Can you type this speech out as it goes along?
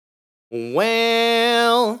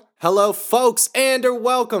Well, hello, folks, and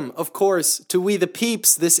welcome, of course, to We the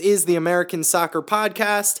Peeps. This is the American Soccer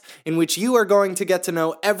Podcast, in which you are going to get to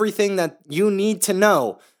know everything that you need to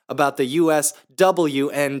know about the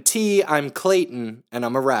USWNT. I'm Clayton, and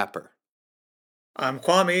I'm a rapper. I'm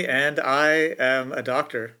Kwame, and I am a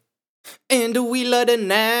doctor. And we love the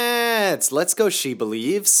Nats. Let's go, She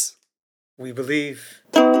Believes. We believe.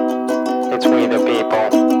 It's we the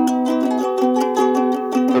people.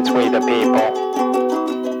 It's we the people.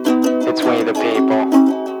 It's we the people.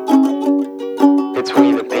 It's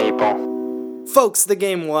we the people. Folks, the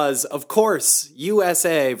game was, of course,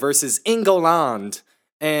 USA versus England,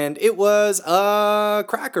 and it was a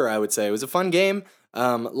cracker, I would say. It was a fun game.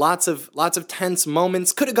 Lots of tense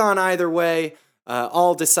moments. Could have gone either way.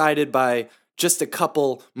 All decided by just a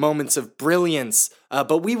couple moments of brilliance.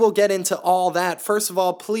 But we will get into all that. First of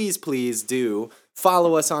all, please do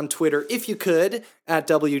follow us on Twitter if you could at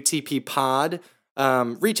WTP Pod.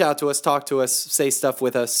 Reach out to us, talk to us, say stuff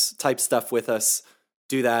with us, type stuff with us.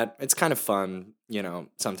 Do that. It's kind of fun,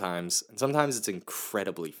 sometimes. And sometimes it's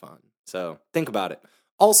incredibly fun. So think about it.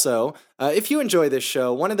 Also, if you enjoy this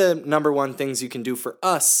show, one of the number one things you can do for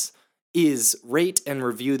us is rate and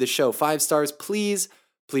review the show. 5 stars, please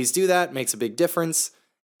do that. Makes a big difference.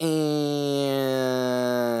 And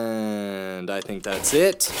I think that's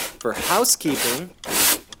it for housekeeping.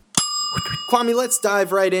 Kwame, let's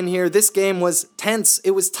dive right in here. This game was tense.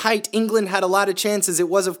 It was tight. England had a lot of chances. It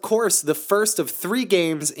was, of course, the first of 3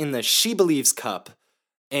 games in the She Believes Cup.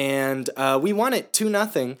 And we won it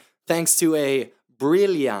 2-0 thanks to a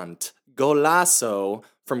brilliant golazo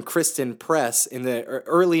from Kristen Press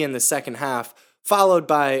early in the second half, followed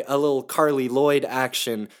by a little Carly Lloyd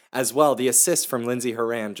action as well. The assist from Lindsey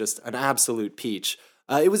Horan, just an absolute peach.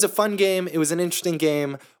 It was a fun game. It was an interesting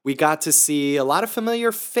game. We got to see a lot of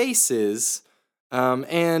familiar faces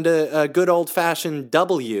and a good old-fashioned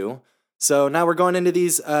W. So now we're going into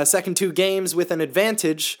these second 2 games with an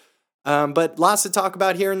advantage, but lots to talk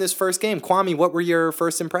about here in this first game. Kwame, what were your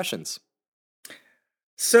first impressions?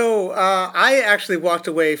 So I actually walked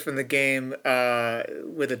away from the game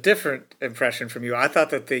with a different impression from you. I thought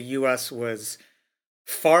that the U.S. was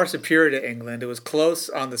far superior to England. It was close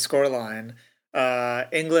on the scoreline.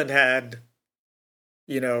 England had,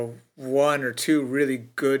 1 or 2 really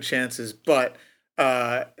good chances, but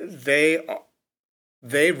they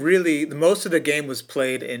really, most of the game was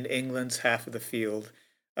played in England's half of the field.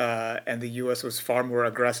 And the U.S. was far more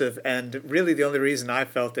aggressive. And really the only reason I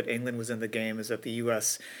felt that England was in the game is that the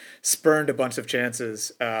U.S. spurned a bunch of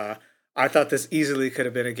chances. I thought this easily could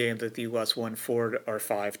have been a game that the U.S. won 4 or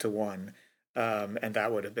 5-1. And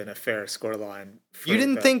that would have been a fair scoreline. You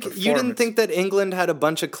didn't think that England had a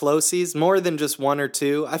bunch of closies, more than just 1 or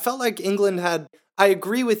 2? I felt like England had. I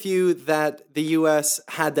agree with you that the U.S.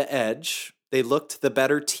 had the edge. They looked the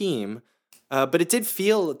better team. But it did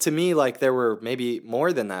feel to me like there were maybe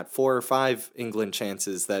more than that, 4 or 5 England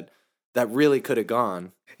chances that really could have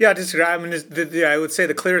gone. Yeah, I disagree. I mean, I would say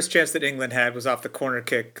the clearest chance that England had was off the corner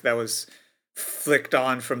kick that was flicked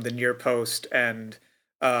on from the near post, and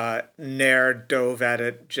Nair dove at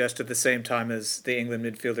it just at the same time as the England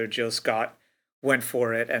midfielder Jill Scott went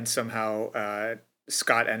for it, and somehow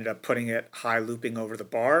Scott ended up putting it high looping over the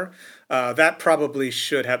bar. That probably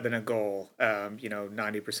should have been a goal.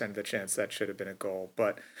 90% of the chance that should have been a goal.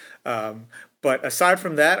 But aside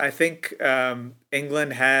from that, I think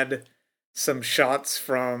England had some shots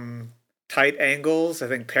from tight angles. I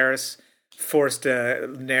think Paris forced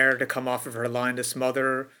Nair to come off of her line to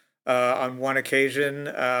smother on one occasion,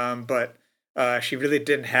 but she really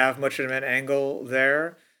didn't have much of an angle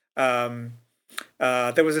there.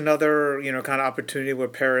 There was another, kind of opportunity where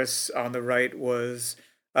Paris on the right was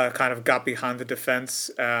kind of got behind the defense,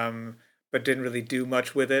 but didn't really do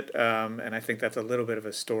much with it. And I think that's a little bit of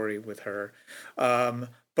a story with her.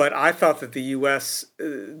 But I thought that the U.S.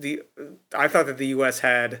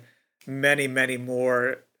 had many, many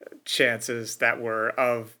more chances that were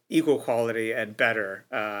of equal quality and better,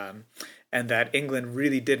 and that England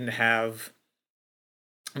really didn't have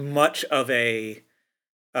much of an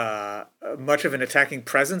attacking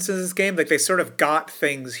presence in this game. Like, they sort of got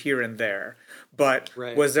things here and there, but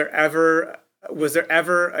right. Was there ever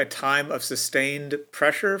a time of sustained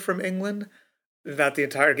pressure from England throughout the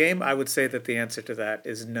entire game? I would say that the answer to that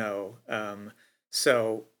is no.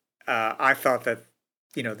 So I thought that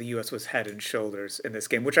the U.S. was head and shoulders in this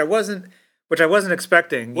game, which I wasn't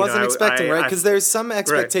expecting. Right? Because there's some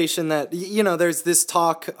expectation that there's this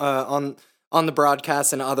talk on the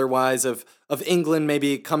broadcast and otherwise of England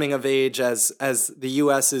maybe coming of age as the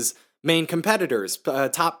U.S.'s main competitors,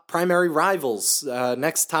 top primary rivals,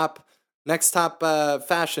 next top Next top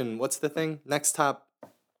fashion. What's the thing?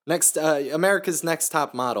 America's Next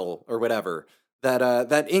Top Model or whatever.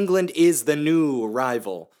 That England is the new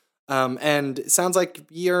rival. And it sounds like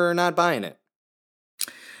you're not buying it.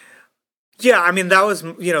 Yeah, I mean that was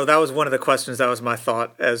one of the questions. That was my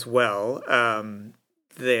thought as well.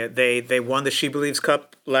 They won the She Believes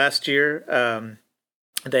Cup last year.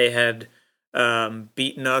 They had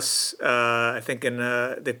beaten us. I think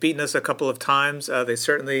they've beaten us a couple of times. They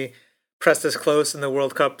certainly pressed us close in the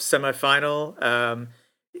World Cup semifinal.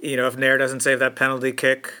 If Nair doesn't save that penalty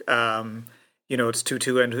kick, it's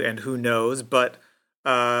 2-2, and who knows? But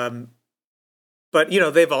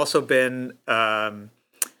they've also been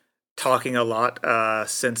talking a lot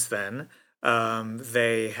since then.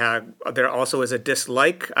 There also is a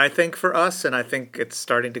dislike, I think, for us, and I think it's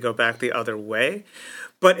starting to go back the other way.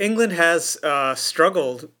 But England has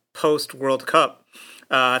struggled post World Cup.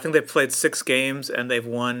 I think they've played 6 games and they've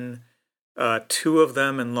won 2 of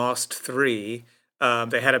them and lost 3.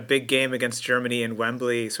 They had a big game against Germany in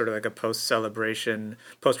Wembley, sort of like a post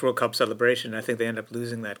World Cup celebration. I think they ended up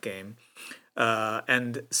losing that game,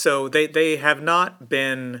 and so they have not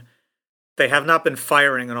been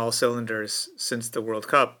firing on all cylinders since the World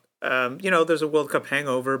Cup. There's a World Cup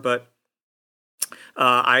hangover, but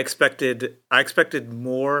I expected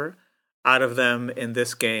more out of them in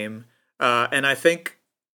this game, and I think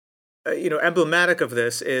emblematic of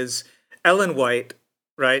this is Ellen White.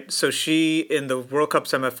 Right, so she in the World Cup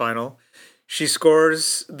semifinal, she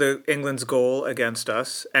scores England's goal against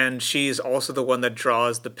us, and she's also the one that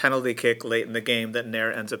draws the penalty kick late in the game that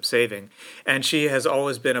Nair ends up saving. And she has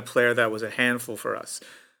always been a player that was a handful for us.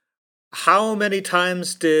 How many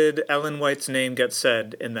times did Ellen White's name get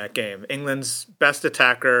said in that game? England's best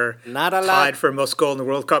attacker, not a lot. Tied for most goal in the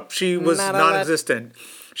World Cup. She was non-existent.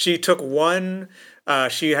 She took one.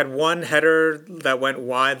 She had one header that went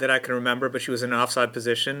wide that I can remember, but she was in an offside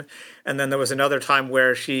position. And then there was another time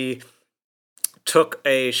where she took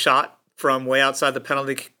a shot from way outside the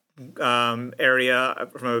penalty area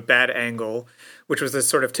from a bad angle, which was this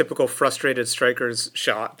sort of typical frustrated striker's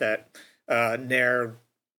shot that Nair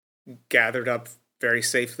gathered up very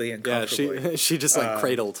safely and comfortably. Yeah, she just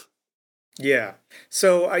cradled. Yeah.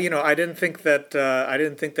 So I didn't think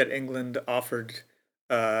that England offered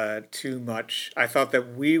too much. I thought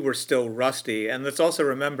that we were still rusty. And let's also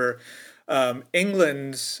remember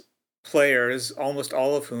England's players, almost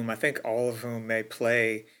all of whom, I think all of whom may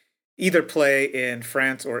either play in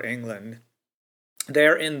France or England.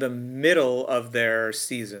 They're in the middle of their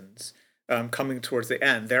seasons, coming towards the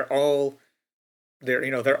end. They're all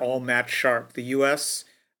match sharp. The US,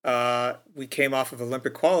 we came off of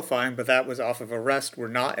Olympic qualifying, but that was off of a rest. We're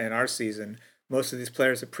not in our season. Most of these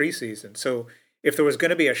players are preseason. So if there was going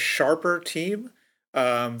to be a sharper team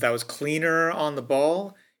that was cleaner on the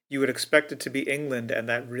ball, you would expect it to be England, and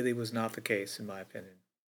that really was not the case, in my opinion.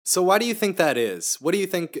 So why do you think that is? What do you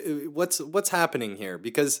think? What's happening here?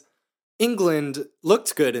 Because England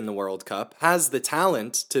looked good in the World Cup, has the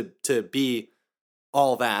talent to be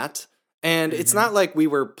all that, and it's not like we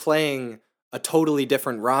were playing a totally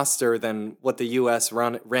different roster than what the U.S.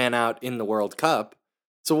 ran out in the World Cup.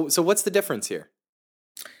 So what's the difference here?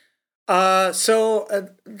 That's a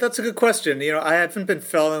good question. I haven't been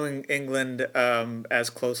following England as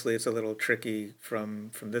closely. It's a little tricky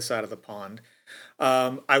from this side of the pond.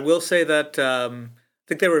 I will say that I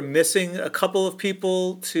think they were missing a couple of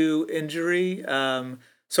people to injury.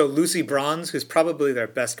 So Lucy Bronze, who's probably their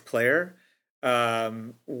best player,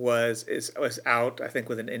 was out, I think,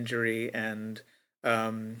 with an injury, and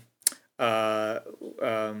I'm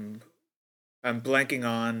blanking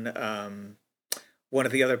on one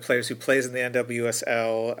of the other players who plays in the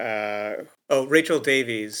NWSL. Rachel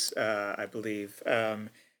Davies, I believe.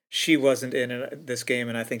 She wasn't in this game,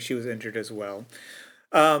 and I think she was injured as well.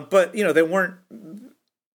 But they weren't.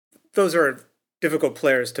 Those are difficult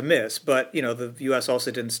players to miss. But the U.S.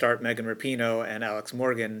 also didn't start Megan Rapinoe, and Alex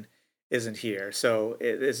Morgan isn't here, so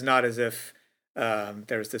it's not as if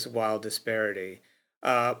there's this wild disparity.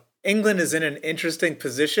 England is in an interesting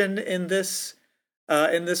position in this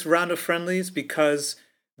round of friendlies because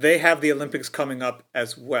they have the Olympics coming up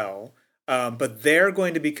as well. But they're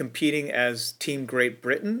going to be competing as Team Great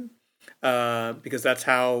Britain because that's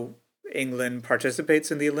how England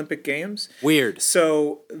participates in the Olympic Games. Weird.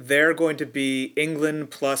 So they're going to be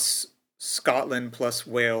England plus Scotland plus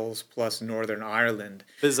Wales plus Northern Ireland.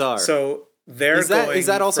 Bizarre. So is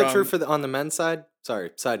that also true on the men's side?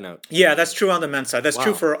 Sorry, side note. Yeah, that's true on the men's side. That's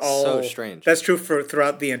true for all. So strange. That's true for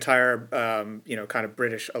throughout the entire, kind of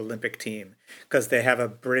British Olympic team because they have a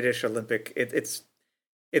British Olympic. It's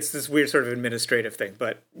it's this weird sort of administrative thing.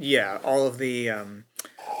 But yeah, all of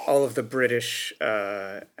the British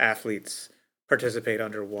athletes participate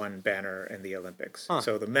under one banner in the Olympics. Huh.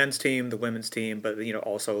 So the men's team, the women's team, but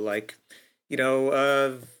also like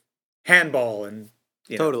handball and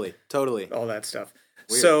Totally. all that stuff.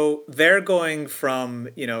 Weird. So they're going from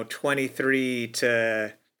 23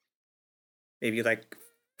 to maybe like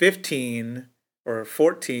 15 or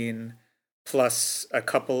 14 plus a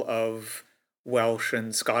couple of Welsh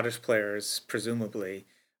and Scottish players, presumably.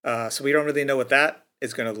 So we don't really know what that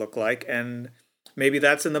is going to look like, and maybe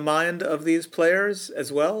that's in the mind of these players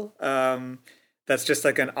as well. That's just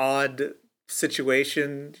like an odd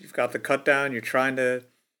situation. You've got the cut down. You're trying to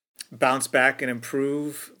bounce back and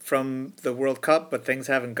improve from the World Cup, but things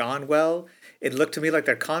haven't gone well. It looked to me like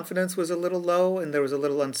their confidence was a little low and there was a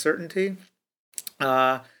little uncertainty.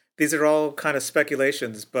 These are all kind of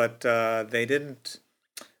speculations, but they didn't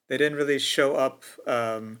really show up.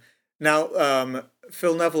 Now,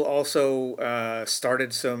 Phil Neville also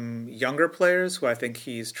started some younger players who I think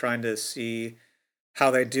he's trying to see how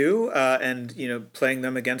they do, and playing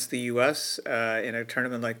them against the U.S. In a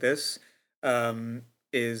tournament like this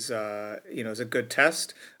is a good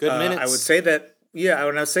test. Good minutes. I would say that I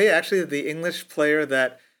would say actually the English player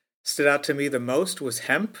that stood out to me the most was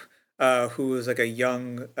Hemp, who was like a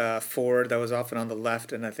young forward that was often on the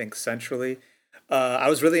left and I think centrally. I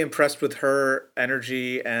was really impressed with her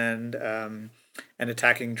energy and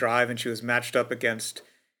attacking drive, and she was matched up against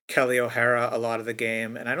Kelly O'Hara a lot of the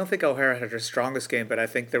game. And I don't think O'Hara had her strongest game, but I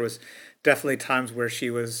think there was definitely times where she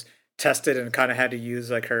was tested and kind of had to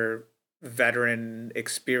use like her veteran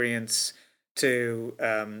experience to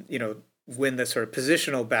win this sort of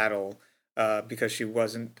positional battle, because she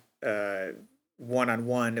wasn't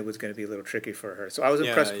one-on-one. It was going to be a little tricky for her. So I was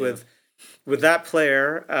impressed with that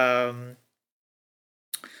player.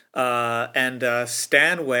 And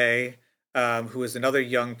Stanway, who is another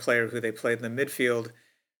young player who they played in the midfield,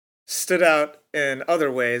 stood out in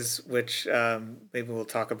other ways, which maybe we'll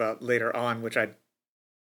talk about later on, which I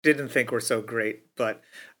didn't think were so great, but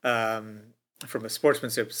from a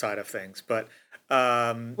sportsmanship side of things. But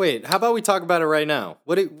wait, how about we talk about it right now?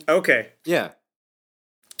 Okay. Yeah.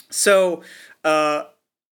 So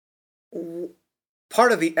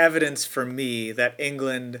part of the evidence for me that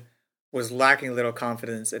England was lacking a little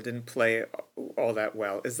confidence and didn't play all that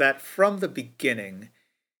well is that from the beginning,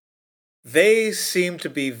 they seemed to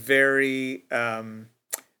be very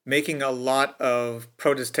making a lot of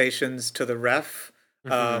protestations to the ref,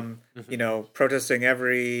 protesting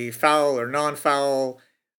every foul or non-foul,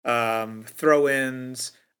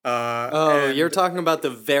 throw-ins. You're talking about the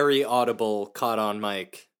very audible caught on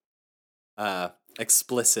mic,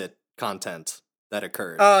 explicit content that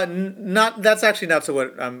occurred. That's actually not so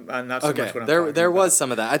what I'm not so much what I'm talking about. There was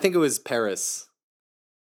some of that. I think it was Paris.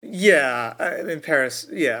 Yeah, in Paris.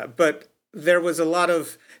 Yeah, but there was a lot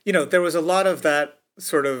of that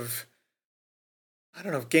sort of, I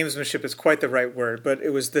don't know if gamesmanship is quite the right word, but it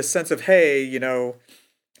was this sense of, hey,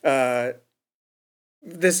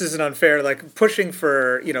 this isn't unfair, like pushing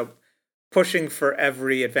for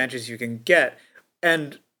every advantage you can get,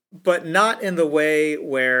 but not in the way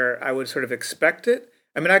where I would sort of expect it.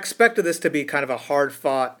 I mean, I expected this to be kind of a hard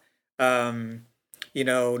fought,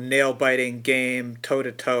 nail biting game, toe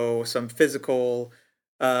to toe, some physical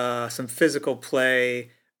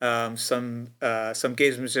play, some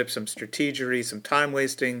gamesmanship, some strategery, some time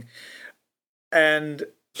wasting, and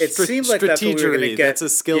it seemed like that's what we were going to get. That's a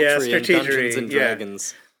skill tree in Dungeons and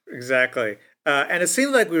Dragons. Yeah, exactly. And it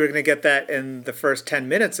seemed like we were going to get that in the first 10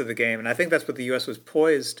 minutes of the game, and I think that's what the U.S. was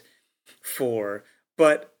poised for.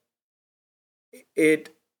 But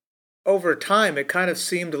over time, it kind of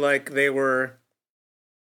seemed like they were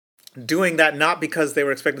doing that not because they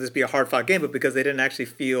were expecting this to be a hard-fought game, but because they didn't actually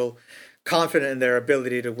feel confident in their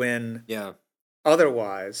ability to win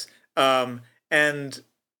otherwise. And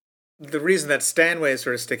the reason that Stanway is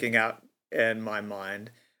sort of sticking out in my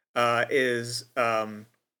mind is,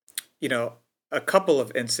 a couple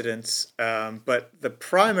of incidents, but the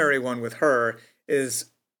primary one with her is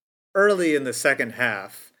early in the second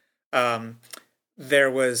half. There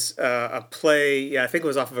was a play, I think it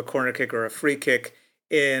was off of a corner kick or a free kick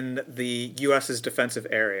in the U.S.'s defensive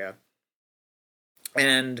area.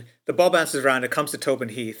 And the ball bounces around, it comes to Tobin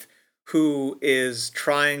Heath, who is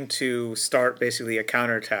trying to start basically a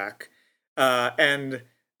counterattack. And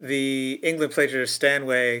the England player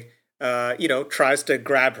Stanway, tries to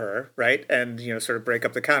grab her, right? And, sort of break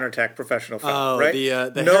up the counterattack, professional foul, right?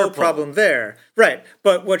 The no problem there. Right.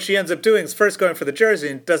 But what she ends up doing is first going for the jersey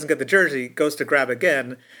and doesn't get the jersey, goes to grab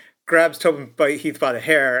again, grabs Tobin Heath by the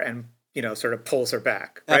hair and sort of pulls her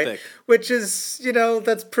back, right? Epic. Which is,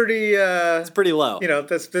 that's pretty. It's pretty low.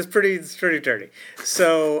 That's pretty dirty.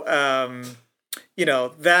 So,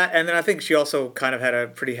 that, and then I think she also kind of had a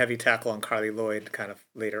pretty heavy tackle on Carly Lloyd kind of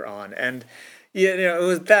later on, and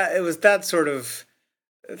it was that sort of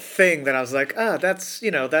thing that I was like,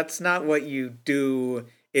 that's not what you do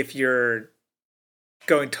if you're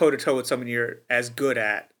going toe to toe with someone you're as good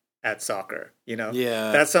at soccer,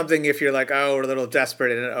 Yeah. That's something if you're like, oh, we're a little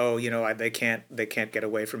desperate and they can't get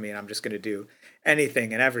away from me and I'm just going to do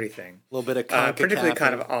anything and everything. A little bit of CONCACAF. Particularly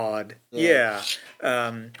kind of odd. Yeah.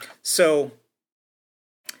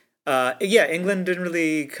 England didn't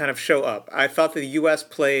really kind of show up. I thought the U.S.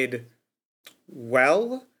 played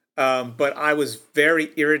well, but I was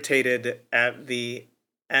very irritated at the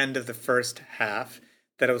end of the first half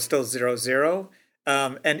that it was still 0-0.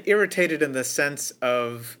 And irritated in the sense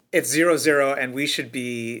of it's 0-0 and we should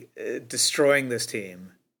be destroying this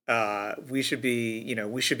team. We should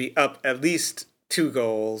be up at least 2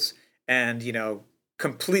 goals and,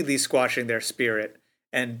 completely squashing their spirit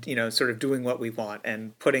and, sort of doing what we want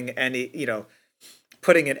and putting an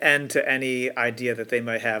end to any idea that they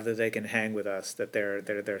might have that they can hang with us, that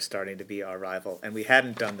they're starting to be our rival. And we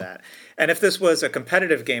hadn't done that. And if this was a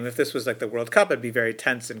competitive game, if this was like the World Cup, I'd be very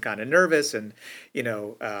tense and kind of nervous and,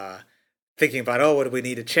 thinking about, what do we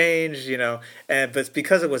need to change, but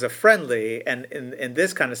because it was a friendly and in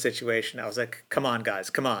this kind of situation, I was like, come on guys,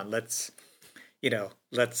 come on, let's show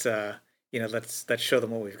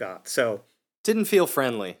them what we've got. So, Didn't feel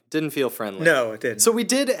friendly. No, it didn't. So we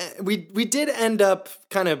did end up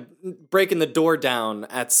kind of breaking the door down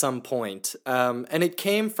at some point. And it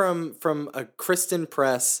came from a Kristen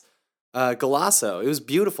Press golazo. It was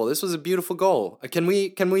beautiful. This was a beautiful goal. Can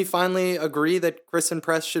we finally agree that Kristen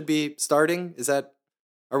Press should be starting?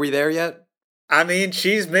 Are we there yet? I mean,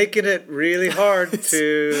 she's making it really hard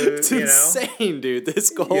to, it's insane, dude.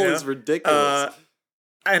 This goal is ridiculous.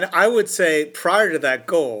 And I would say prior to that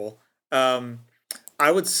goal,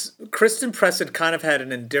 Kristen Press had kind of had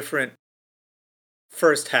an indifferent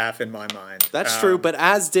first half in my mind. That's true, but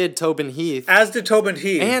as did Tobin Heath. And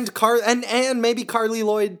maybe Carly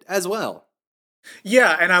Lloyd as well.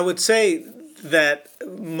 Yeah, and I would say that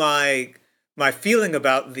my feeling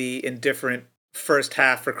about the indifferent first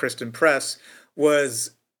half for Kristen Press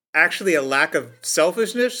was actually a lack of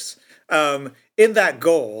selfishness in that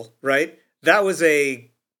goal, right? That was a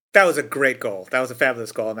great goal. That was a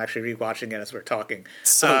fabulous goal. I'm actually rewatching it as we're talking.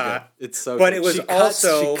 So good. It's so but good. It was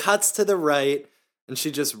she cuts to the right and she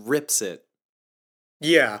just rips it.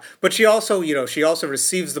 Yeah, but she also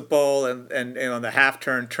receives the ball and on the half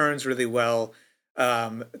turn turns really well.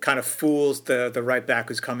 Kind of fools the right back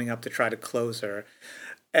who's coming up to try to close her.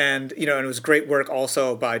 And, and it was great work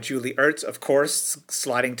also by Julie Ertz, of course,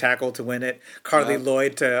 sliding tackle to win it. Carly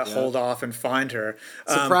Lloyd to hold off and find her.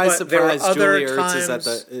 Surprise, Julie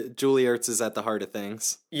Ertz is at the heart of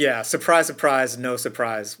things. Yeah, surprise, no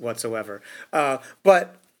surprise whatsoever.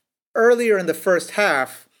 But earlier in the first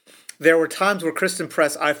half, there were times where Kristen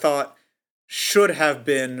Press, I thought, should have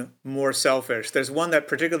been more selfish. There's one that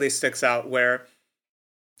particularly sticks out where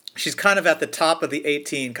she's kind of at the top of the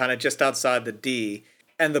 18, kind of just outside the D,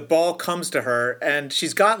 and the ball comes to her, and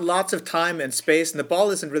she's got lots of time and space, and the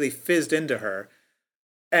ball isn't really fizzed into her.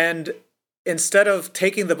 And instead of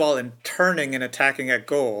taking the ball and turning and attacking at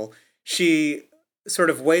goal, she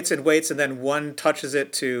sort of waits, and then one touches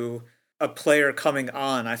it to a player coming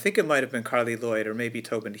on. I think it might have been Carly Lloyd or maybe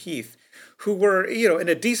Tobin Heath, who were, in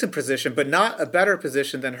a decent position, but not a better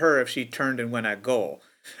position than her if she turned and went at goal.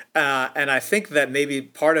 And I think that maybe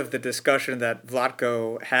part of the discussion that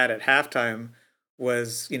Vlatko had at halftime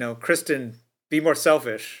was, Kristen, be more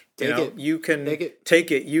selfish. You can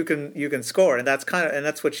take it. You can score, and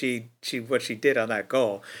that's what she did on that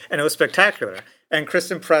goal, and it was spectacular. And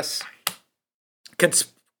Kristen Press can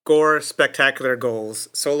score spectacular goals,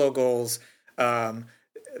 solo goals.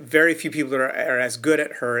 Very few people are as good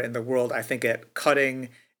at her in the world, I think, at cutting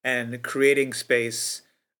and creating space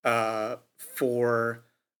for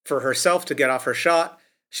herself to get off her shot.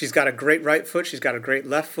 She's got a great right foot. She's got a great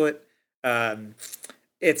left foot.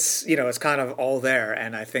 It's kind of all there,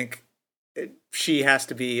 and I think she has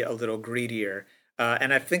to be a little greedier.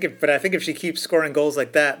 And I think if she keeps scoring goals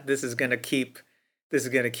like that, this is going to keep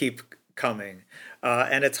coming.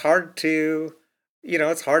 And it's hard to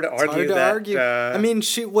argue. I mean,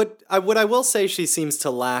 what I will say she seems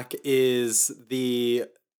to lack is the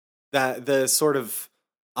sort of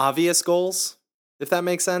obvious goals, if that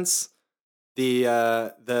makes sense.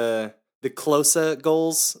 The closer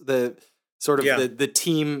goals, the sort of the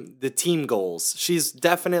team goals. She's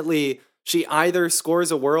definitely she either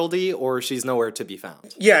scores a worldie or she's nowhere to be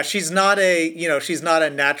found. Yeah, she's not a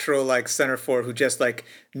natural like center forward who just like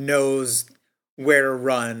knows where to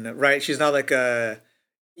run, right? She's not like a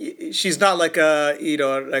like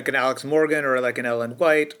an Alex Morgan or like an Ellen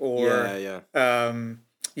White or or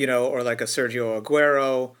like a Sergio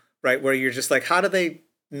Aguero, right? Where you're just like, how do they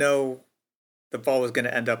know the ball was going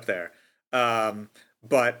to end up there?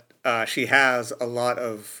 But she has a lot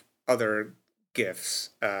of other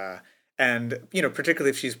gifts. And,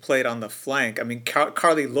 particularly if she's played on the flank. I mean,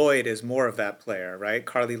 Carly Lloyd is more of that player, right?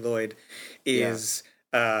 Carly Lloyd is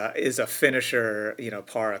a finisher,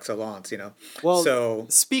 par excellence, Well, so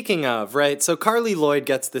speaking of, right? So Carly Lloyd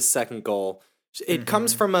gets this second goal. It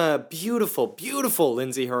comes from a beautiful, beautiful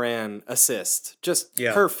Lindsey Horan assist. Just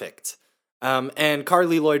perfect. And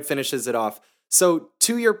Carly Lloyd finishes it off. So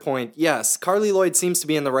to your point, yes, Carly Lloyd seems to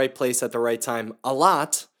be in the right place at the right time a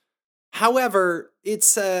lot. However,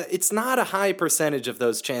 it's not a high percentage of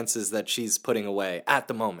those chances that she's putting away at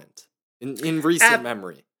the moment in recent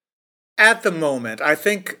memory. At the moment, I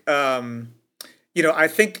think I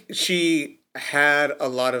think she had a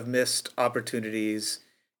lot of missed opportunities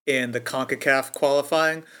in the CONCACAF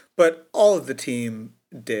qualifying, but all of the team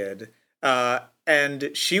did, and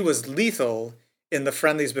she was lethal in the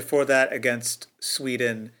friendlies before that against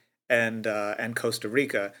Sweden and Costa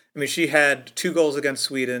Rica. I mean, she had 2 goals against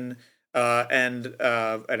Sweden. And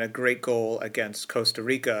a great goal against Costa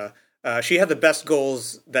Rica. She had the best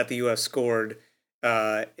goals that the U.S. scored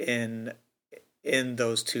in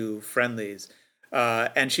those 2 friendlies,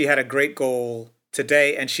 and she had a great goal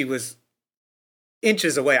today. And she was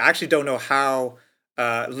inches away. I actually don't know how.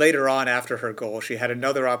 Later on, after her goal, she had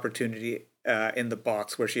another opportunity in the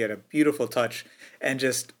box where she had a beautiful touch and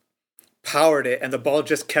just powered it, and the ball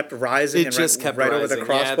just kept rising. It just kept rising over the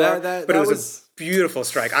crossbar. Yeah, but it was a beautiful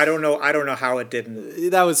strike. I don't know how it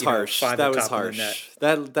didn't. That was harsh. That was harsh.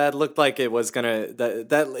 That looked like it was gonna.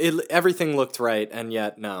 Everything looked right, and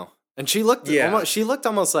yet no. And she looked. She looked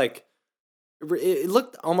almost like. It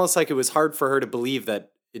looked almost like it was hard for her to believe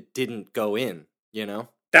that it didn't go in.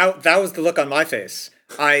 That was the look on my face.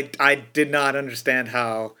 I did not understand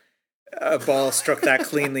how a ball struck that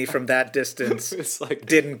cleanly from that distance. It's like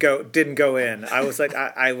didn't go in. I was like,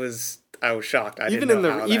 I was shocked. Even in the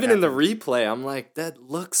replay, I'm like, that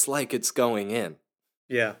looks like it's going in.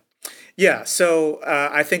 Yeah. So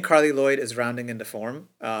I think Carly Lloyd is rounding into form.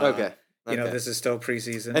 Okay. This is still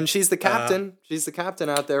preseason, and she's the captain. She's the captain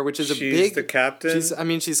out there, which is she's the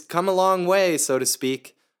captain. She's come a long way, so to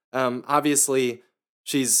speak. Obviously,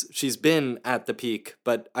 she's been at the peak,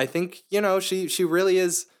 but I think she really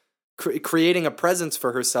is creating a presence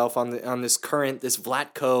for herself on this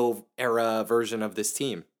Vlatko era version of this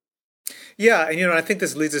team. Yeah, and I think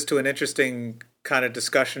this leads us to an interesting kind of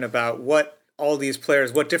discussion about what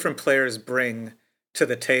different players bring to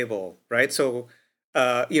the table, right? So,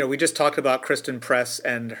 we just talked about Kristen Press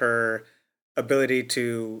and her ability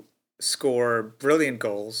to score brilliant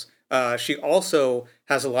goals. She also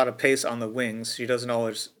has a lot of pace on the wings. She doesn't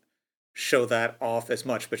always show that off as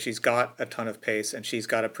much, but she's got a ton of pace, and she's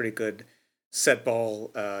got a pretty good set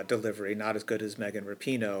ball delivery. Not as good as Megan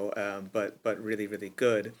Rapinoe, but really, really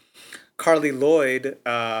good. Carly Lloyd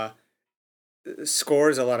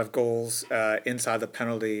scores a lot of goals inside the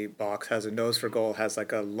penalty box, has a nose for goal, has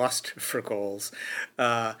like a lust for goals,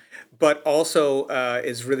 but also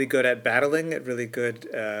is really good at battling, really good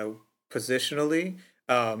positionally.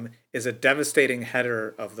 Is a devastating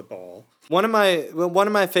header of the ball. One of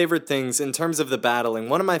my favorite things in terms of the battling,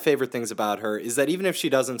 one of my favorite things about her is that even if she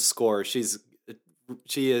doesn't score, she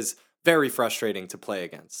is very frustrating to play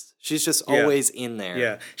against. She's just always in there.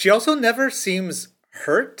 Yeah. She also never seems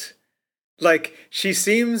hurt. Like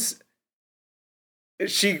when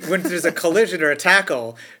there's a collision or a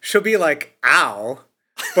tackle, she'll be like, ow,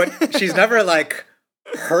 but she's never like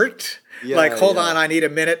hurt. Hold on, I need a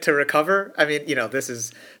minute to recover. I mean, this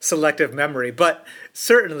is selective memory, but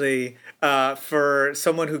certainly for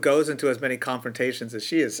someone who goes into as many confrontations as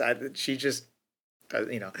she is, she just,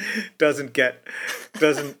 doesn't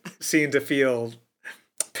seem to feel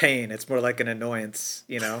pain. It's more like an annoyance,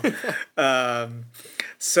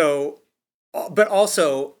 So, but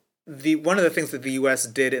also one of the things that the U.S.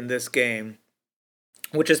 did in this game,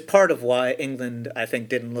 which is part of why England, I think,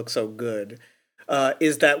 didn't look so good,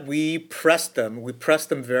 is that we pressed them. We pressed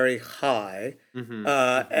them very high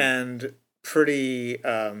and pretty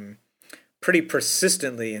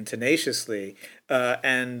persistently and tenaciously.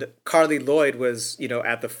 And Carly Lloyd was,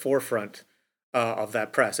 at the forefront of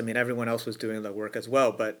that press. I mean, everyone else was doing the work as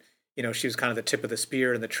well, but she was kind of the tip of the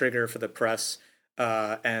spear and the trigger for the press.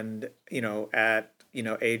 At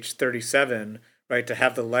age 37, right? To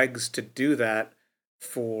have the legs to do that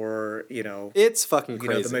for, It's fucking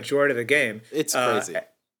crazy. the majority of the game. It's crazy.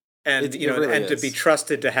 And It really and to is. be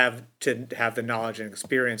trusted to have the knowledge and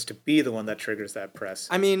experience to be the one that triggers that press.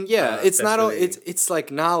 I mean, yeah, it's that's not really- it's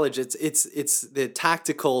like knowledge. It's the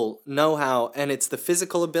tactical know-how, and it's the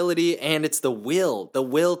physical ability, and it's the will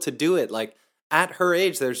to do it. Like at her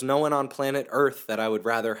age, there's no one on planet Earth that I would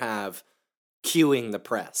rather have cueing the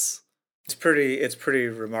press. It's pretty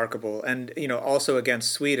remarkable. And also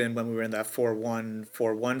against Sweden, when we were in that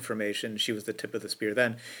 4-1-4-1 formation, she was the tip of the spear.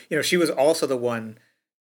 Then she was also the one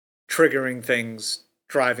triggering things,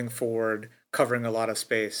 driving forward, covering a lot of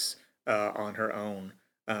space on her own.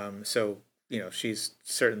 So she's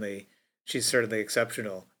certainly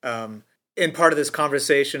exceptional. In part of this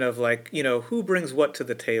conversation of like who brings what to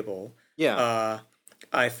the table. Yeah,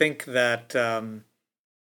 I think that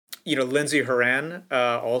Lindsey Horan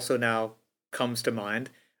also now comes to mind.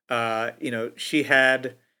 She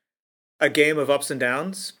had a game of ups and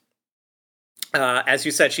downs. As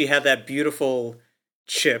you said, she had that beautiful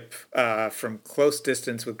chip from close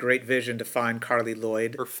distance with great vision to find Carly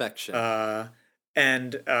Lloyd. perfection.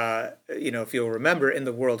 And if you'll remember, in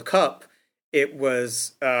the World Cup, it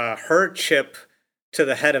was her chip to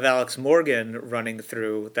the head of Alex Morgan running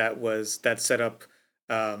through that set up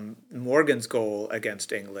Morgan's goal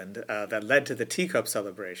against England that led to the teacup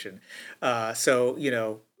celebration. So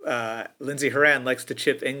Lindsey Horan likes to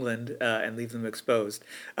chip England and leave them exposed.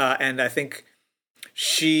 And I think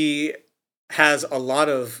she has a lot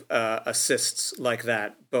of assists like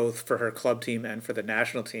that, both for her club team and for the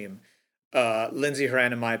national team. Lindsey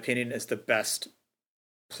Horan, in my opinion, is the best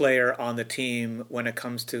player on the team when it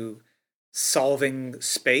comes to solving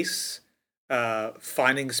space,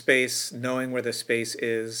 finding space, knowing where the space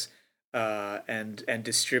is, and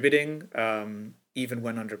distributing, even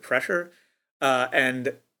when under pressure.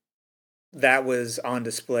 And that was on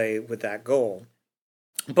display with that goal.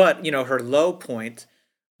 But, her low point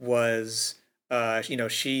was,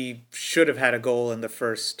 she should have had a goal in the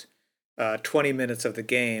first 20 minutes of the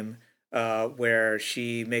game, where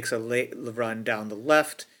she makes a late run down the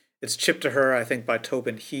left. It's chipped to her, I think, by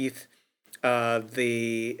Tobin Heath.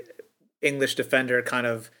 The English defender kind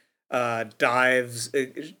of dives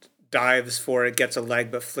for it, gets a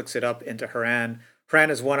leg, but flicks it up into Horan. Horan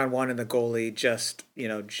is one-on-one in the goalie,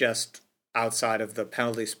 just outside of the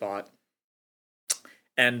penalty spot.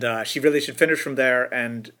 And she really should finish from there,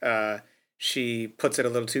 and she puts it a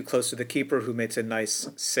little too close to the keeper, who makes a nice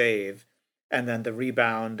save. And then the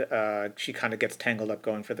rebound, she kind of gets tangled up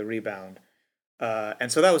going for the rebound.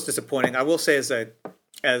 And so that was disappointing. I will say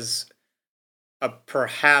as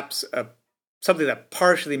perhaps something that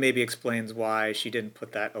partially maybe explains why she didn't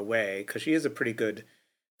put that away, because she is a pretty good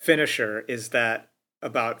finisher, is that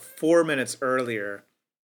about 4 minutes earlier,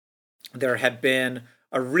 there had been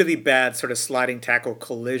a really bad sort of sliding tackle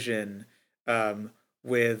collision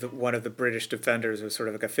with one of the British defenders. It was sort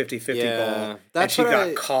of like a 50-50 ball. And she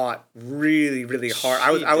got caught really, really hard.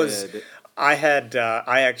 I was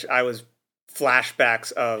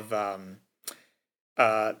flashbacks of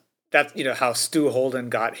that, how Stu Holden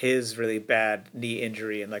got his really bad knee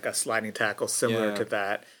injury and like a sliding tackle similar to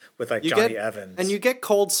that with like Johnny Evans. And you get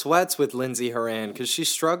cold sweats with Lindsey Horan because she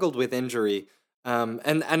struggled with injury.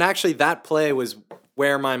 And actually that play was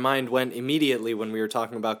where my mind went immediately when we were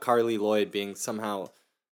talking about Carly Lloyd being somehow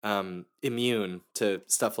immune to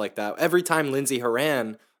stuff like that. Every time Lindsey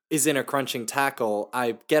Horan is in a crunching tackle,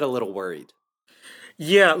 I get a little worried.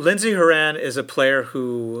 Yeah, Lindsey Horan is a player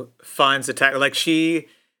who finds the tackle. Like she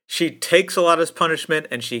takes a lot of punishment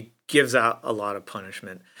and she gives out a lot of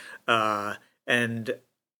punishment. And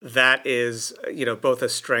that is, both a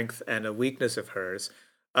strength and a weakness of hers.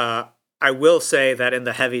 I will say that in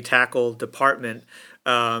the heavy tackle department,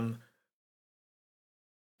 as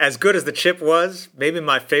good as the chip was, maybe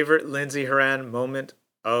my favorite Lindsey Horan moment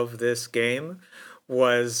of this game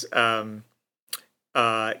was, not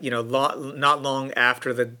long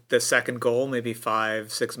after the second goal, maybe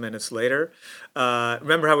 5-6 minutes later.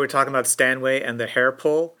 Remember how we were talking about Stanway and the hair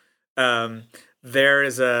pull? There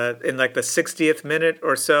is in like the 60th minute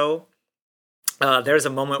or so, there's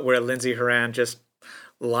a moment where Lindsey Horan just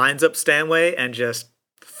lines up Stanway and just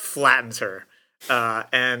flattens her.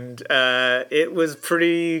 And it was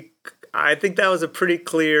I think that was a pretty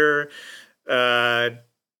clear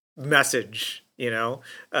message,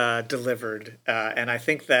 delivered. And I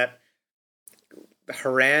think that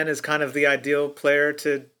Horan is kind of the ideal player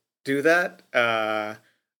to do that.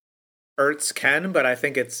 Ertz can, but I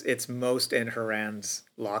think it's most in Horan's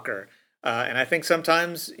locker. And I think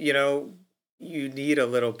sometimes, you need a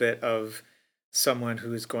little bit of someone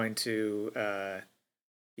who's going to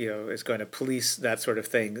is going to police that sort of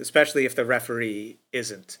thing, especially if the referee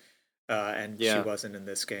isn't, and she wasn't in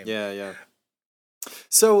this game. Yeah.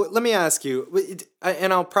 So let me ask you,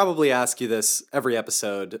 and I'll probably ask you this every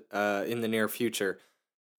episode in the near future.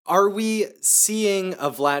 Are we seeing a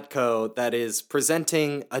Vlatko that is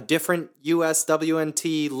presenting a different US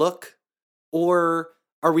WNT look? Or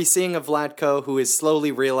are we seeing a Vlatko who is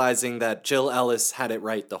slowly realizing that Jill Ellis had it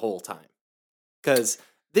right the whole time? Because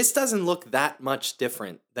this doesn't look that much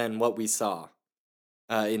different than what we saw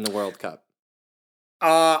in the World Cup.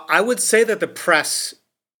 I would say that the press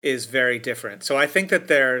is very different. So I think that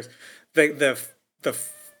there's the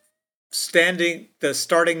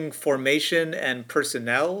starting formation and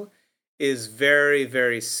personnel is very,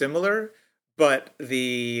 very similar, but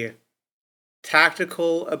the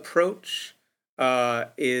tactical approach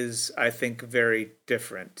is, I think, very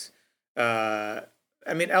different.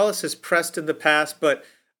 Ellis has pressed in the past, but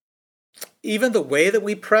even the way that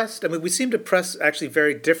we pressed, we seem to press actually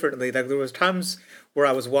very differently. Like there was times where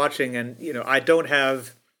I was watching, and I don't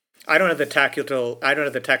have the tactical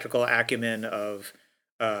acumen of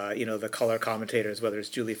the color commentators, whether it's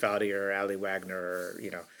Julie Foudy or Ali Wagner,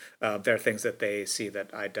 or there are things that they see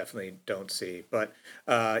that I definitely don't see. But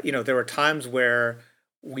there were times where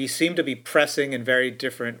we seemed to be pressing in very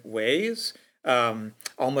different ways.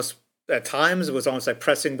 Almost at times it was almost like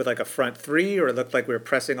pressing with like a front three, or it looked like we were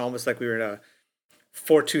pressing almost like we were in a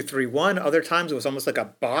 4-2-3-1. Other times it was almost like a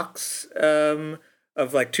box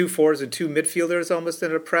of like 2 forwards and 2 midfielders almost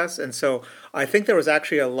in a press. And so I think there was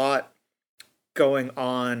actually a lot going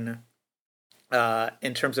on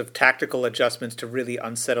in terms of tactical adjustments to really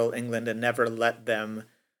unsettle England and never let them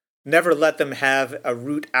have a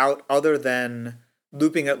route out other than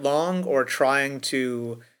looping it long or trying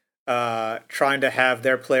to have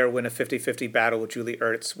their player win a 50-50 battle with Julie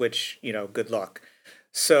Ertz, which, good luck.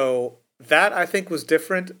 So that I think was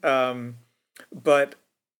different. But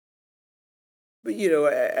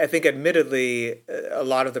I think admittedly a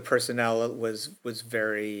lot of the personnel was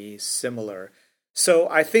very similar. So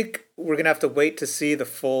I think we're going to have to wait to see the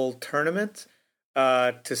full tournament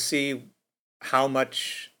to see how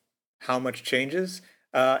much changes.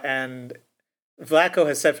 And Vlatko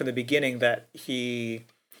has said from the beginning that he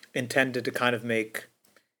intended to kind of make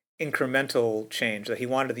incremental change, that he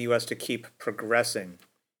wanted the U.S. to keep progressing.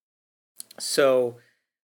 So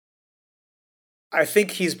I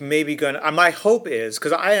think he's maybe going to... My hope is,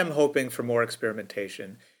 because I am hoping for more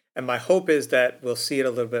experimentation, and my hope is that we'll see it a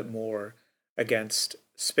little bit more against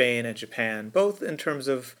Spain and Japan, both in terms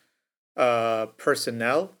of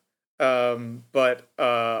personnel, but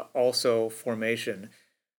also formation.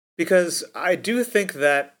 Because I do think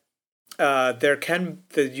that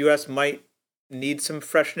the U.S. might need some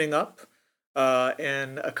freshening up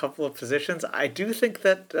in a couple of positions. I do think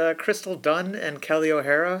that Crystal Dunn and Kelly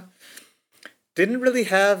O'Hara didn't really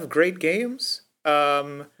have great games.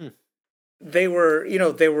 They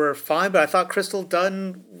were fine, but I thought Crystal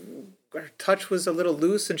Dunn, her touch was a little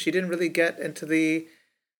loose, and she didn't really get into the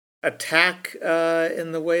attack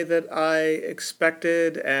in the way that I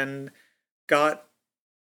expected, and got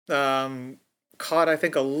caught, I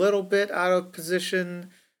think, a little bit out of position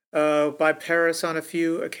by Paris on a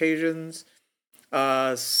few occasions.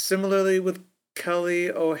 Similarly with Kelly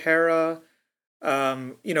O'Hara,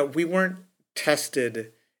 we weren't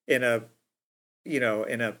tested in a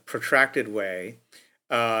protracted way.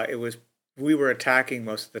 We were attacking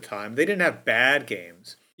most of the time. They didn't have bad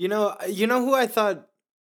games. You know who I thought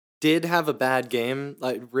did have a bad game,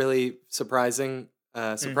 like really surprisingly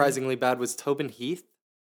bad, was Tobin Heath.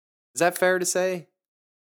 Is that fair to say?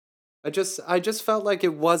 I just felt like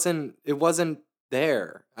it wasn't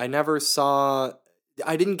there. I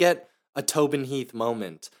didn't get a Tobin Heath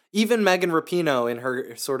moment. Even Megan Rapinoe in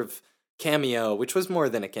her sort of cameo, which was more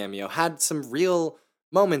than a cameo, had some real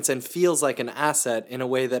moments and feels like an asset in a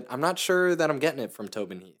way that I'm not sure that I'm getting it from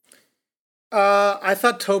Tobin Heath. I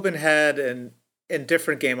thought Tobin had an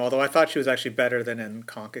indifferent game, although I thought she was actually better than in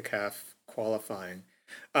CONCACAF qualifying.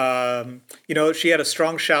 She had a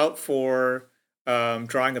strong shout for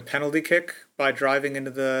drawing a penalty kick by driving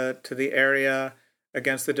into the area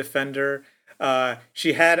against the defender.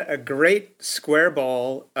 She had a great square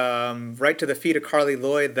ball right to the feet of Carly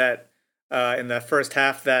Lloyd that in the first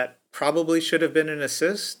half that probably should have been an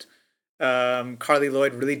assist. Carly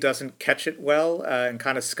Lloyd really doesn't catch it well and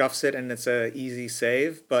kind of scuffs it, and it's an easy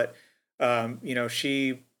save. But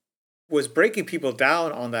she was breaking people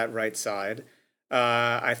down on that right side.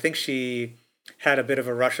 I think she had a bit of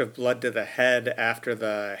a rush of blood to the head after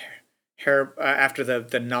the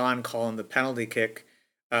non-call on the penalty kick,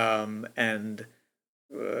 and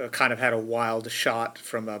kind of had a wild shot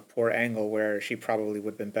from a poor angle where she probably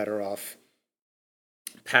would have been better off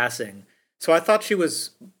passing. So I thought she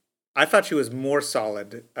was more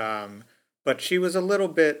solid, but she was a little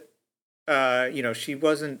bit, she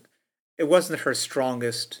wasn't. It wasn't her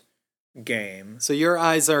strongest game. So your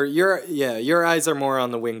eyes are more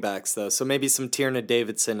on the wingbacks though. So maybe some Tierna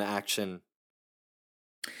Davidson action.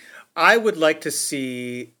 I would like to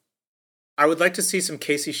see some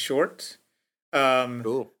Casey Short.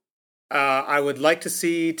 Cool. I would like to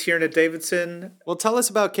see Tierna Davidson. Well, tell us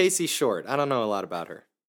about Casey Short. I don't know a lot about her.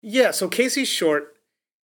 Yeah, so Casey Short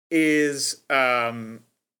is a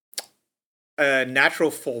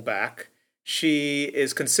natural fullback. She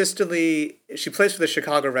plays for the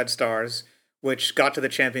Chicago Red Stars, which got to the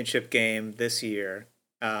championship game this year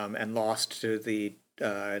and lost to the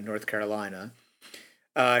North Carolina.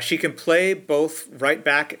 She can play both right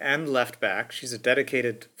back and left back. She's a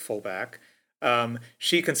dedicated fullback.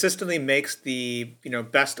 She consistently makes the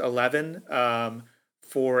best 11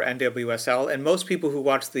 for NWSL, and most people who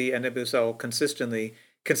watch the NWSL consistently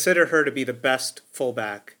consider her to be the best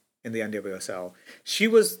fullback in the NWSL. She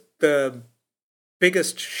was the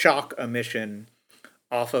biggest shock omission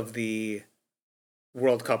off of the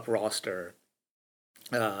World Cup roster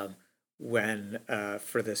when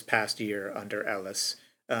for this past year under Ellis.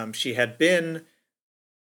 She had been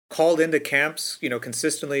called into camps,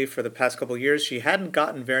 consistently for the past couple of years. She hadn't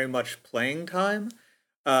gotten very much playing time,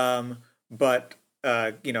 but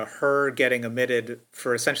her getting omitted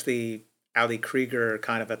for essentially Ali Krieger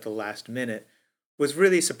kind of at the last minute was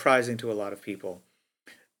really surprising to a lot of people.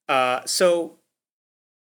 So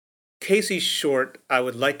Casey Short, I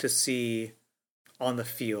would like to see on the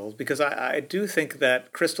field because I do think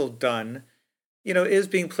that Crystal Dunn, is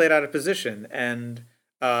being played out of position, and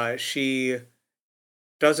she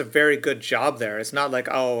does a very good job there. It's not like,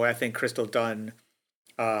 I think Crystal Dunn,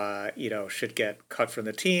 should get cut from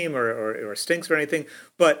the team or stinks or anything,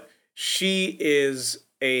 but she is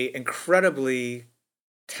a incredibly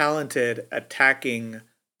talented attacking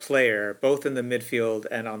player, both in the midfield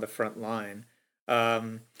and on the front line.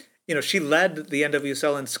 She led the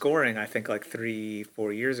NWSL in scoring, I think, like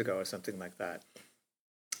 3-4 years ago or something like that.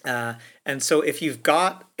 And so if you've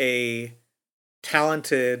got a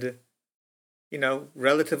talented,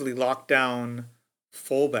 relatively locked down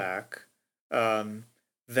fullback,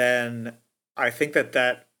 then I think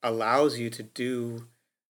that allows you to do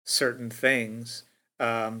certain things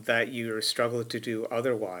that you're struggling to do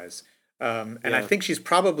otherwise. I think she's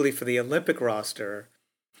probably, for the Olympic roster,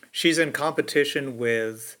 she's in competition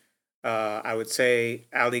with, I would say,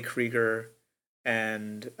 Ali Krieger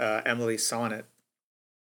and Emily Sonnet.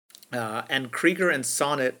 And Krieger and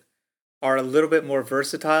Sonnet are a little bit more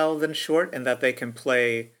versatile than Short in that they can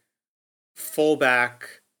play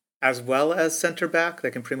fullback as well as center back.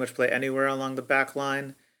 They can pretty much play anywhere along the back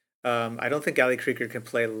line. I don't think Ali Krieger can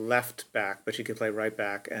play left back, but she can play right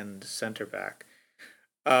back and center back.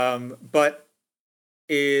 But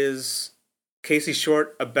is Casey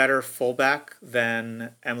Short a better fullback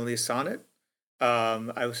than Emily Sonnet?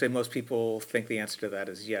 I would say most people think the answer to that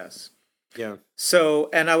is yes. Yeah. So,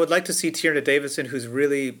 and I would like to see Tierna Davidson, who's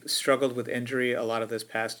really struggled with injury a lot of this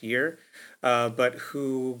past year, but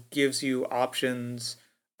who gives you options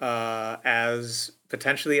as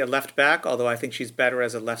potentially a left back, although I think she's better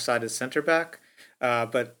as a left-sided center back.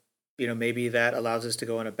 But, maybe that allows us to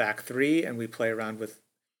go in a back three and we play around with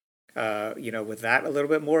that a little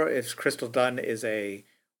bit more. If Crystal Dunn is a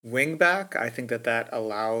wing back, I think that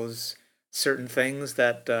allows certain things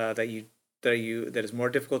that is more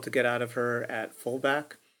difficult to get out of her at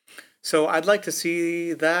fullback. So I'd like to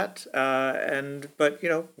see that, but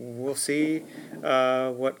we'll see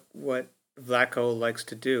what Vlatko likes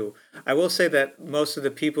to do. I will say that most of the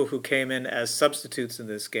people who came in as substitutes in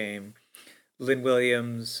this game, Lynn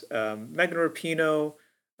Williams, Megan Rapinoe,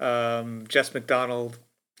 Jess McDonald,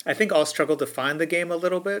 I think all struggled to find the game a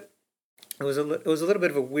little bit. It was a little bit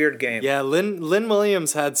of a weird game. Yeah, Lynn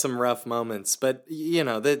Williams had some rough moments, but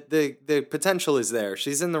the potential is there.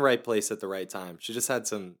 She's in the right place at the right time. She just had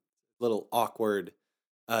some little awkward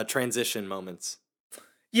transition moments.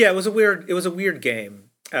 Yeah, it was a weird game.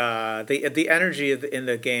 The energy in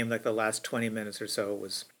the game, like the last 20 minutes or so,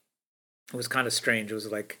 was kind of strange. It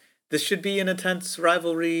was like, this should be an intense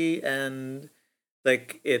rivalry, and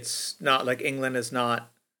like it's not, like England is not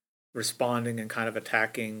responding and kind of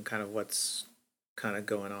attacking kind of what's kind of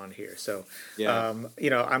going on here. So, yeah.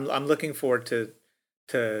 I'm looking forward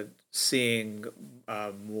to seeing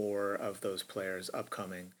more of those players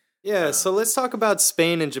upcoming. Yeah. So let's talk about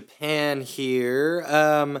Spain and Japan here.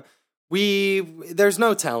 There's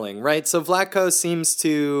no telling, right? So Vlatko seems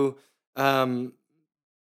to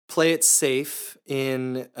play it safe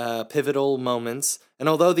in pivotal moments. And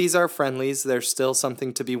although these are friendlies, there's still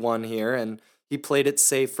something to be won here. And he played it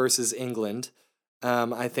safe versus England,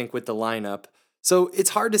 I think, with the lineup. So it's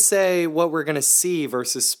hard to say what we're going to see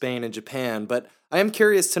versus Spain and Japan, but I am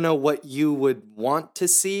curious to know what you would want to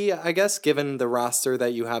see, I guess, given the roster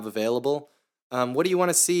that you have available. What do you want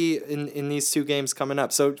to see in these two games coming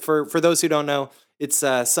up? So for those who don't know, it's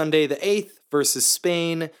Sunday the 8th versus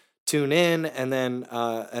Spain. Tune in, and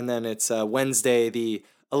then it's Wednesday the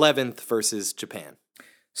 11th versus Japan.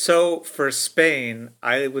 So for Spain,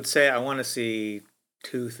 I would say I want to see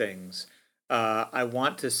two things. I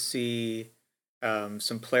want to see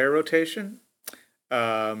some player rotation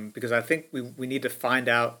because I think we need to find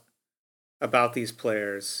out about these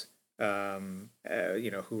players, who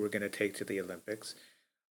we're going to take to the Olympics.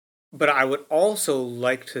 But I would also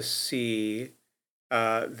like to see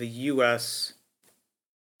the U.S.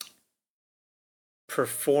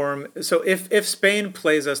 perform. So if Spain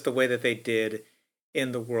plays us the way that they did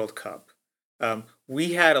in the World Cup,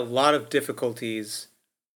 we had a lot of difficulties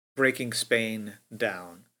breaking Spain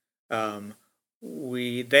down.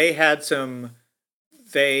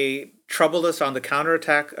 They troubled us on the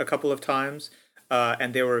counterattack a couple of times,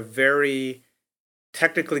 and they were very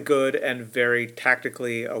technically good and very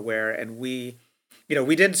tactically aware. And we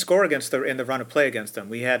didn't score in the run of play against them.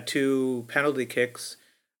 We had 2 penalty kicks,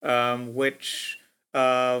 which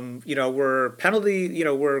were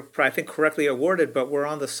I think correctly awarded, but we're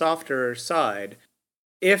on the softer side.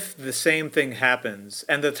 If the same thing happens,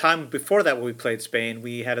 and the time before that when we played Spain,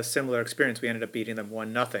 we had a similar experience. We ended up beating them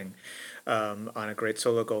 1-0 on a great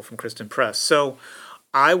solo goal from Christen Press. So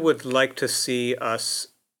I would like to see us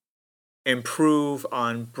improve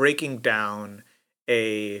on breaking down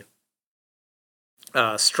a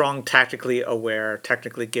strong, tactically aware,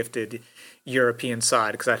 technically gifted European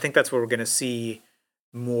side, because I think that's what we're going to see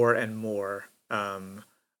more and more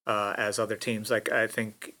as other teams. Like, I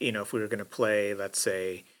think, if we were going to play, let's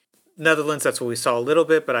say, Netherlands, that's what we saw a little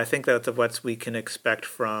bit, but I think that's what we can expect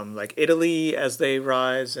from, like, Italy as they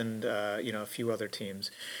rise and, a few other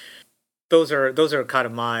teams. Those are kind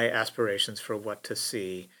of my aspirations for what to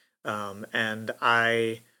see. And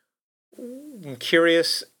I'm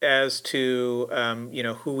curious as to,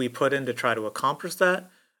 who we put in to try to accomplish that,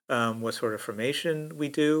 what sort of formation we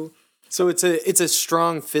do. So it's a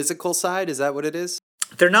strong physical side. Is that what it is?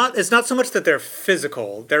 It's not so much that they're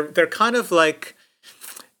physical. They're kind of like,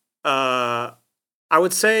 I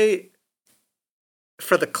would say,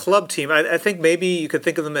 for the club team, I think maybe you could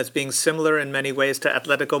think of them as being similar in many ways to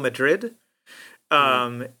Atletico Madrid,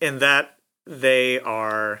 in that they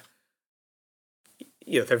are,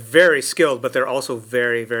 they're very skilled, but they're also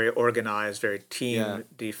very, very organized, very team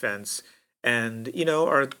defense, and,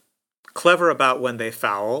 are clever about when they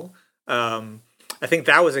foul. I think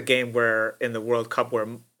that was a game where, in the World Cup,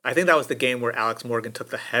 I think that was the game where Alex Morgan took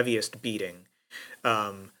the heaviest beating.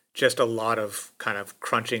 Just a lot of kind of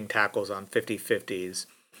crunching tackles on 50-50s.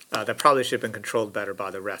 That probably should have been controlled better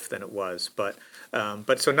by the ref than it was. But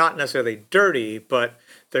so not necessarily dirty, but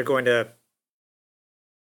they're going to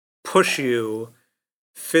push you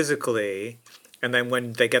physically, and then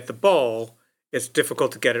when they get the ball, it's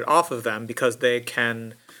difficult to get it off of them because they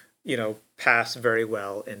can, pass very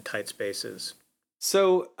well in tight spaces.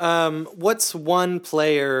 So, what's one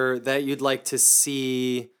player that you'd like to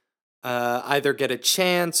see either get a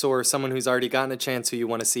chance, or someone who's already gotten a chance who you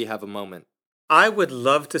want to see have a moment? I would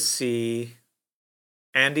love to see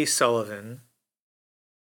Andy Sullivan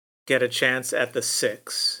get a chance at the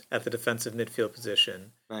 6 at the defensive midfield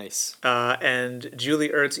position. Nice. And Julie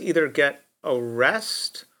Ertz either get a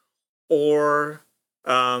rest or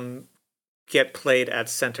get played at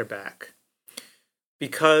center back.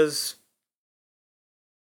 Because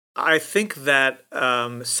I think that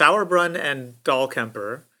Sauerbrunn and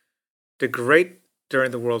Dahlkemper did great during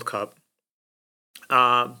the World Cup,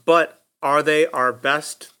 but are they our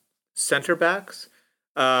best center backs?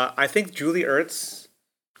 I think Julie Ertz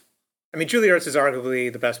is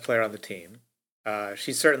arguably the best player on the team.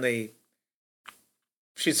 She's certainly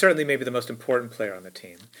maybe the most important player on the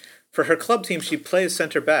team. For her club team, she plays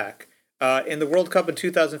center back. In the World Cup in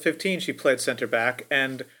 2015, she played center back,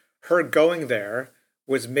 and her going there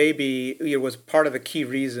was was part of the key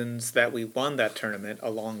reasons that we won that tournament,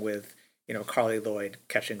 along with Carly Lloyd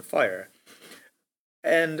catching fire.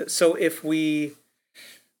 And so if we,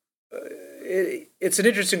 it's an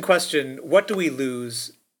interesting question. What do we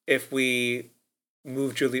lose if we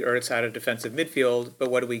move Julie Ertz out of defensive midfield,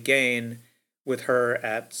 but what do we gain with her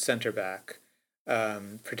at center back,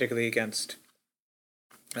 particularly against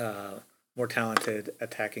more talented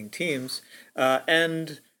attacking teams?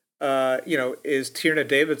 And is Tierna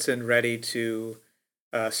Davidson ready to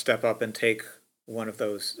step up and take one of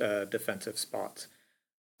those defensive spots?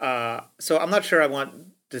 So I'm not sure I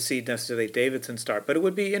want to see necessarily Davidson start, but it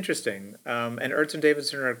would be interesting. And Ertz and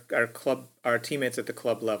Davidson are teammates at the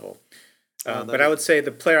club level. But I would say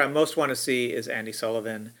the player I most want to see is Andy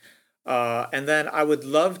Sullivan. And then I would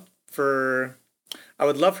love for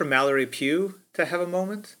Mallory Pugh to have a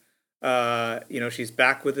moment. She's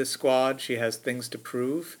back with this squad. She has things to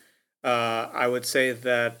prove. I would say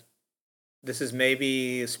that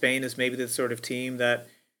Spain is maybe the sort of team that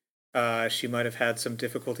she might have had some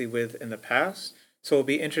difficulty with in the past. So it'll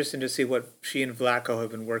be interesting to see what she and Vlatko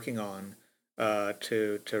have been working on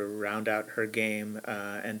to round out her game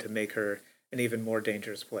and to make her an even more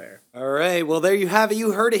dangerous player. All right, well, there you have it.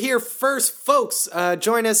 You heard it here first, folks.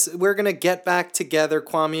 Join us. We're going to get back together,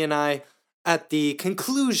 Kwame and I, at the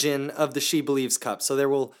conclusion of the She Believes Cup. So there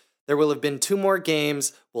will have been 2 more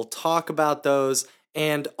games. We'll talk about those.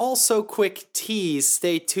 And also, quick tease,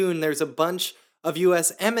 stay tuned. There's a bunch of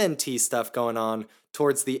US MNT stuff going on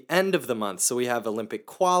towards the end of the month. So we have Olympic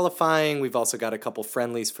qualifying. We've also got a couple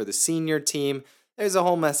friendlies for the senior team. There's a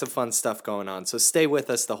whole mess of fun stuff going on. So stay with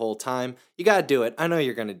us the whole time. You got to do it. I know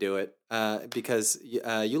you're going to do it because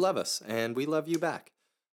you love us and we love you back.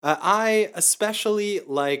 I especially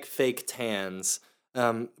like fake tans,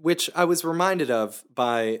 which I was reminded of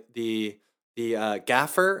by the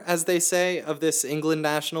gaffer, as they say, of this England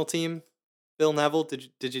national team, Phil Neville.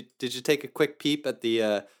 Did you take a quick peep at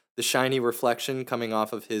the shiny reflection coming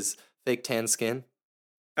off of his fake tan skin?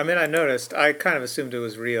 I mean, I noticed. I kind of assumed it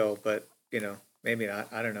was real, but maybe not.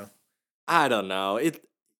 I don't know. I don't know.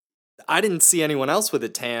 I didn't see anyone else with a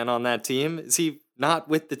tan on that team. Is he not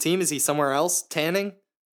with the team? Is he somewhere else tanning?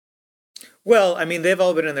 Well, I mean, they've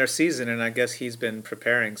all been in their season, and I guess he's been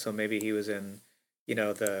preparing, so maybe he was in,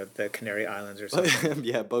 the Canary Islands or something.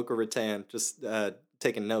 Yeah, Boca Raton, just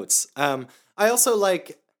taking notes. I also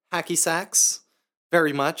like hacky sacks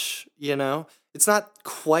very much, It's not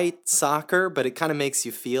quite soccer, but it kind of makes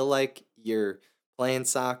you feel like you're playing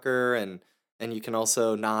soccer, and you can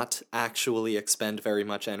also not actually expend very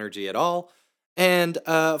much energy at all. And,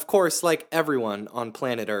 of course, like everyone on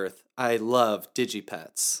planet Earth, I love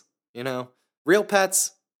digipets. Real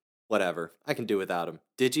pets, whatever. I can do without them.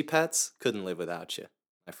 Digipets, couldn't live without you,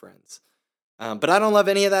 my friends. But I don't love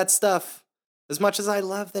any of that stuff as much as I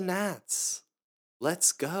love the gnats.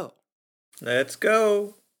 Let's go. Let's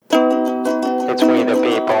go. It's we the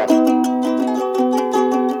people.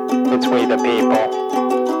 It's we the people.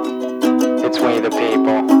 It's we the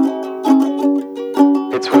people.